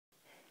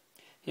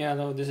Yeah,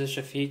 hello, this is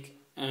Shafiq,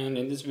 and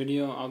in this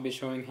video I'll be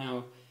showing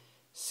how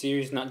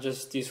Siri is not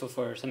just useful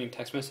for sending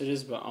text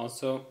messages, but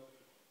also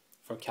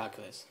for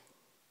calculus.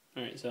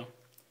 Alright, so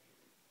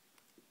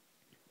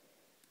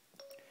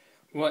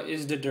what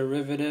is the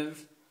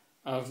derivative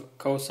of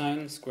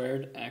cosine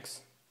squared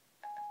x?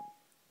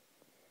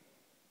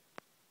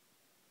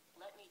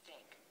 Let me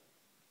think.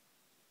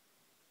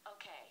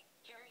 Okay,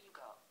 here you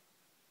go.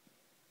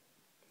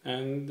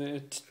 And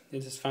it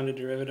just found the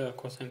derivative of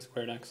cosine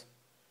squared x.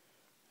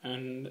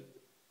 And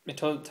it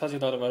tells you a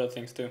lot of other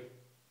things too.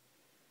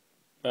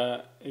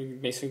 But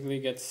it basically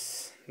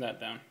gets that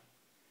down.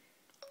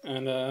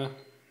 And let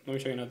me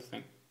show you another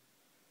thing.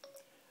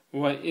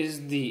 What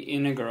is the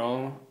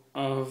integral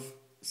of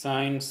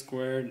sine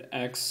squared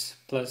x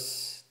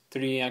plus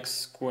 3x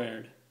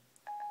squared?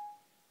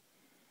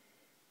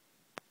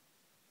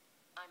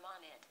 I'm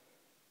on it.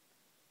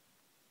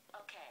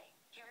 Okay,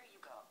 here you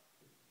go.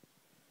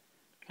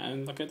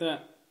 And look at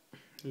that.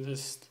 It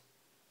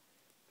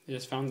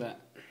just found that.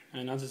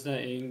 And not just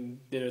that,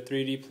 it did a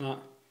 3D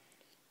plot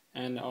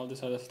and all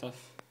this other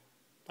stuff,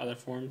 other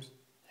forms,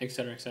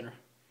 etc., etc.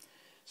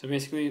 So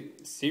basically,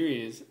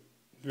 Siri is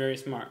very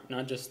smart,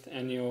 not just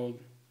any old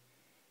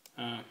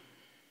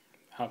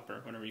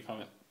helper, whatever you call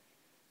it.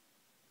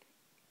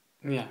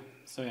 Yeah,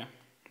 so yeah,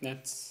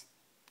 that's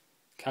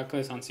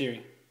calculus on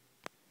Siri.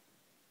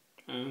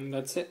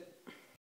 That's it.